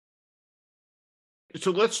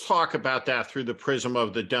So let's talk about that through the prism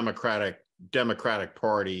of the Democratic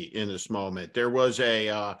Party in this moment. There was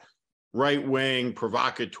a right-wing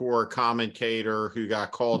provocateur commentator who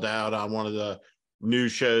got called out on one of the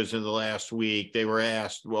news shows in the last week. They were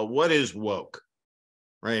asked, well, what is woke?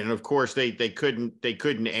 Right. And of course they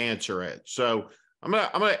couldn't answer it. So I'm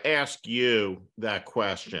gonna ask you that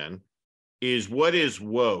question, is what is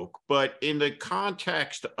woke? But in the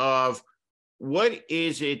context of what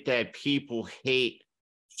is it that people hate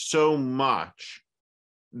so much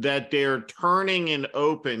that they're turning and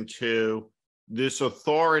open to this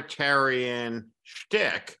authoritarian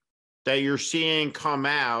shtick that you're seeing come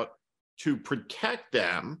out to protect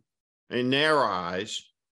them, in their eyes,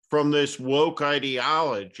 from this woke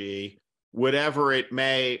ideology, whatever it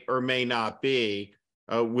may or may not be,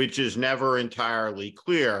 which is never entirely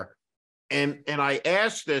clear. And I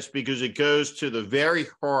ask this because it goes to the very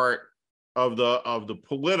heart of the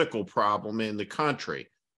political problem in the country,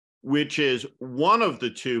 which is one of the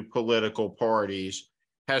two political parties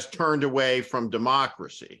has turned away from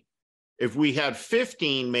democracy. If we had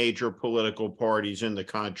 15 major political parties in the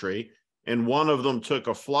country and one of them took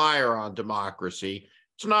a flyer on democracy,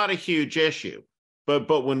 it's not a huge issue. But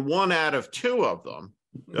when one out of two of them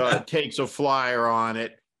takes a flyer on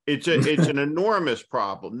it, it's an enormous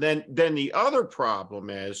problem. Then the other problem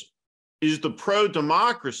is the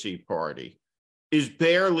pro-democracy party is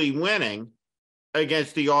barely winning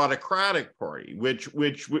against the autocratic party, which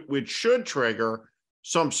should trigger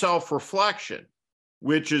some self-reflection,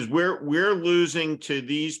 which is we're losing to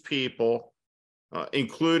these people,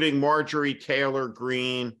 including Marjorie Taylor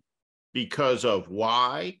Greene, because of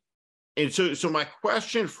why. And so my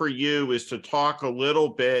question for you is to talk a little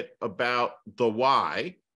bit about the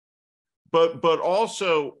why, but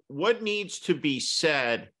also what needs to be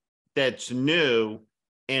said that's new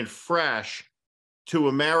and fresh to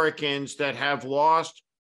Americans that have lost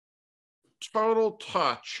total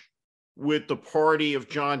touch with the party of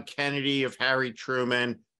John Kennedy, of Harry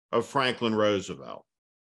Truman, of Franklin Roosevelt.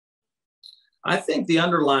 I think the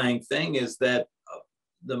underlying thing is that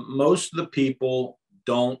most of the people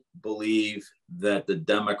don't believe that the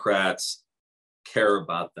Democrats care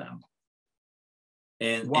about them.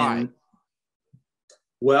 And why?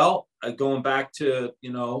 Well, going back to,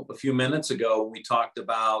 a few minutes ago, we talked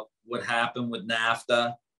about what happened with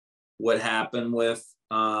NAFTA, what happened with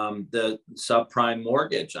the subprime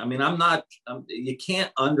mortgage. I mean, you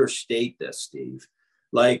can't understate this, Steve.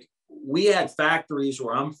 Like, we had factories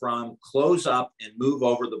where I'm from close up and move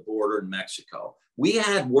over the border in Mexico. We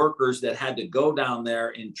had workers that had to go down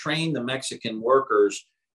there and train the Mexican workers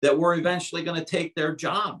that were eventually going to take their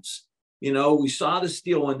jobs. We saw the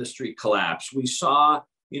steel industry collapse. We saw,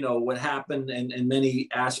 what happened in many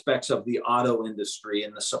aspects of the auto industry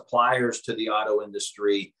and the suppliers to the auto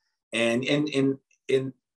industry. And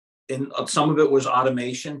some of it was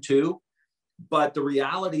automation too. But the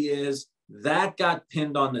reality is that got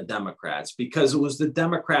pinned on the Democrats because it was the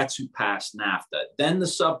Democrats who passed NAFTA. Then the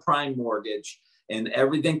subprime mortgage and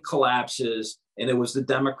everything collapses. And it was the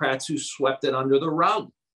Democrats who swept it under the rug.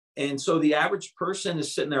 And so the average person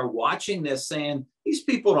is sitting there watching this saying, these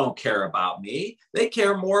people don't care about me. They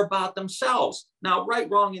care more about themselves. Now, right,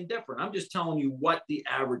 wrong, indifferent. I'm just telling you what the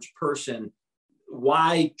average person,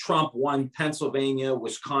 why Trump won Pennsylvania,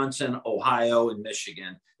 Wisconsin, Ohio, and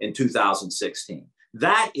Michigan in 2016.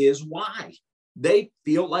 That is why. They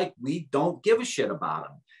feel like we don't give a shit about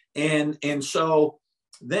them. And so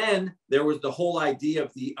then there was the whole idea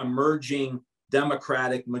of the emerging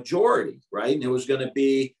Democratic majority, right? And it was going to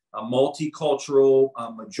be a multicultural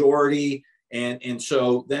majority. And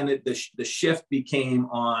so then the shift became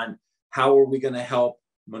on how are we going to help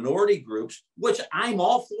minority groups, which I'm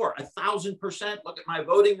all for 1,000%. Look at my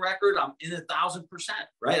voting record. I'm in 1,000%,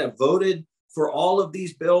 right? I voted for all of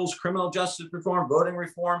these bills, criminal justice reform, voting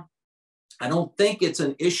reform. I don't think it's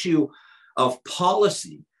an issue of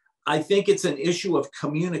policy. I think it's an issue of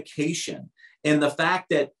communication and the fact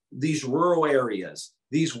that these rural areas,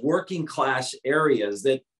 these working class areas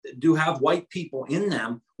that do have white people in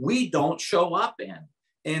them, we don't show up in.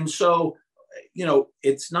 And so,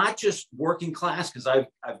 it's not just working class, because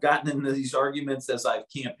I've gotten into these arguments as I've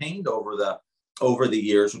campaigned over the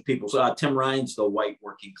years with people. So Tim Ryan's the white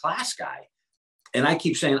working class guy. And I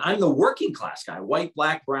keep saying, I'm the working class guy, white,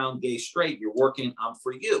 black, brown, gay, straight. You're working, I'm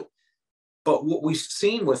for you. But what we've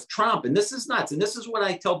seen with Trump, and this is nuts, and this is what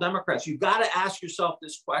I tell Democrats, you've got to ask yourself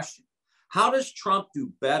this question. How does Trump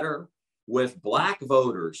do better with black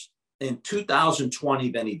voters in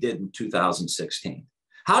 2020 than he did in 2016?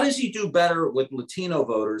 How does he do better with Latino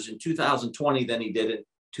voters in 2020 than he did in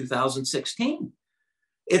 2016?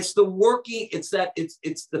 It's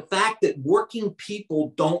the fact that working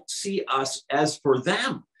people don't see us as for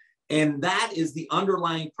them. And that is the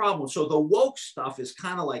underlying problem. So the woke stuff is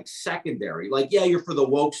kind of like secondary. Like, yeah, you're for the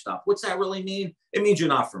woke stuff. What's that really mean? It means you're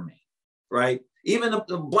not for me, right? Even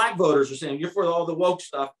the black voters are saying, you're for all the woke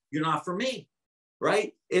stuff. You're not for me,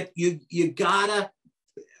 right? If you gotta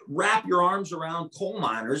wrap your arms around coal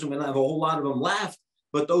miners. I mean, I have a whole lot of them left,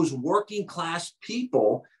 but those working class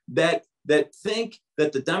people that think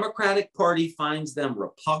that the Democratic Party finds them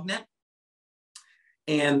repugnant,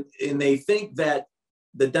 and they think that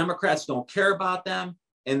the Democrats don't care about them,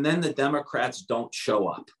 and then the Democrats don't show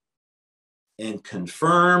up and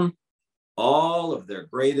confirm all of their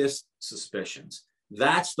greatest suspicions.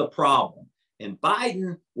 That's the problem. And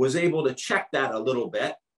Biden was able to check that a little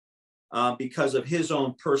bit because of his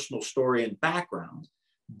own personal story and background.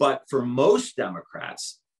 But for most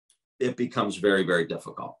Democrats, it becomes very, very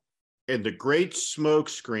difficult. And the great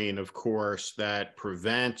smokescreen, of course, that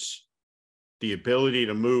prevents the ability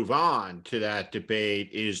to move on to that debate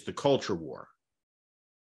is the culture war.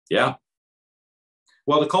 Yeah.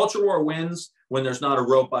 Well, the culture war wins when there's not a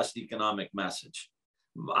robust economic message.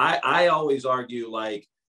 I always argue, like,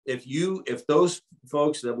 if those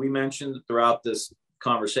folks that we mentioned throughout this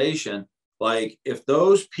conversation, like if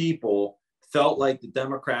those people felt like the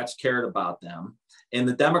Democrats cared about them and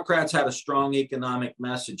the Democrats had a strong economic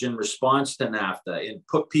message in response to NAFTA and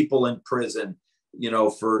put people in prison,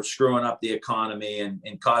 for screwing up the economy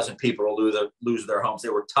and causing people to lose their homes. They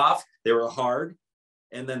were tough, they were hard.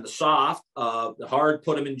 And then the soft, the hard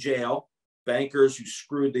put them in jail. Bankers who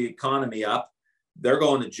screwed the economy up, they're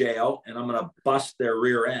going to jail, and I'm going to bust their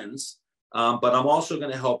rear ends. But I'm also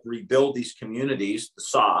going to help rebuild these communities, the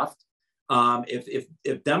soft.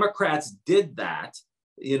 If Democrats did that,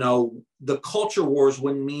 the culture wars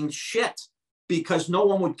wouldn't mean shit because no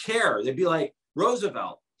one would care. They'd be like,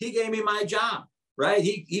 Roosevelt, he gave me my job, right?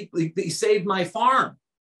 He saved my farm,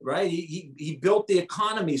 right? He built the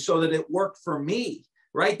economy so that it worked for me,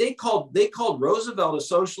 right? They called Roosevelt a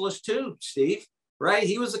socialist too, Steve, right?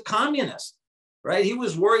 He was a communist, right? He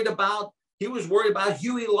was worried about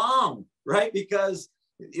Huey Long, right? Because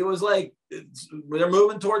it was like they're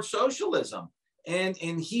moving towards socialism, and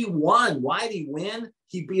he won. Why did he win?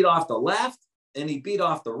 He beat off the left and he beat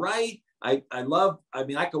off the right. I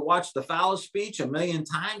could watch the Fowler speech a million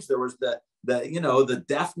times. There was the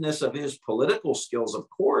deftness of his political skills, of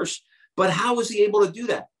course, but how was he able to do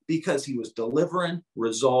that? Because he was delivering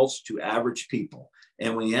results to average people.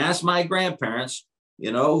 And when you ask my grandparents,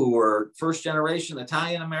 who were first generation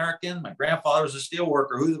Italian American, my grandfather was a steel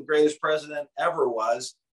worker, who the greatest president ever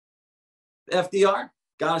was, FDR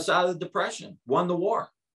got us out of the Depression, won the war,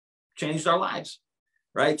 changed our lives,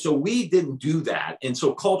 right? So we didn't do that. And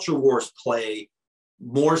so culture wars play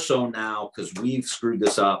more so now because we've screwed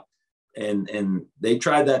this up. And they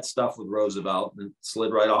tried that stuff with Roosevelt and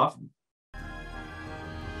slid right off.